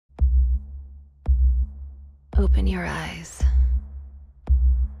Open your eyes.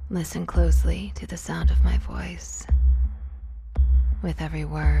 Listen closely to the sound of my voice. With every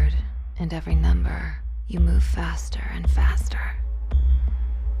word and every number, you move faster and faster.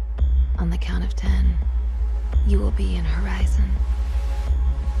 On the count of 10, you will be in Horizon.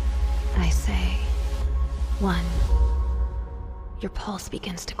 I say, 1. Your pulse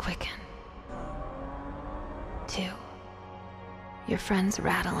begins to quicken. 2. Your friends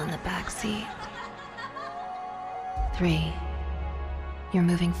rattle in the back seat. 3. You're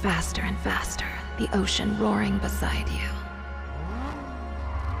moving faster and faster, the ocean roaring beside you.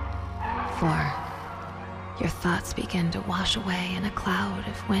 4. Your thoughts begin to wash away in a cloud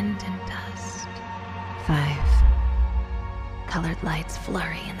of wind and dust. 5. Colored lights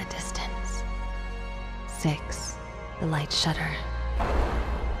flurry in the distance. 6. The lights shudder.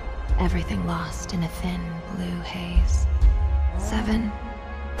 Everything lost in a thin blue haze. 7.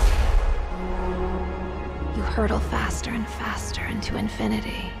 You hurtle faster and faster into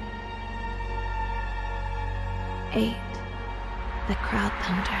infinity. 8. The crowd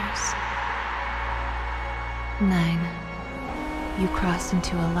thunders. 9. You cross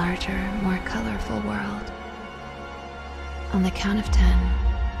into a larger, more colorful world. On the count of 10,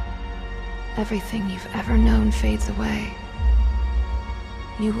 everything you've ever known fades away.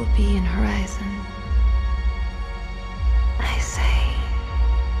 You will be in Horizon.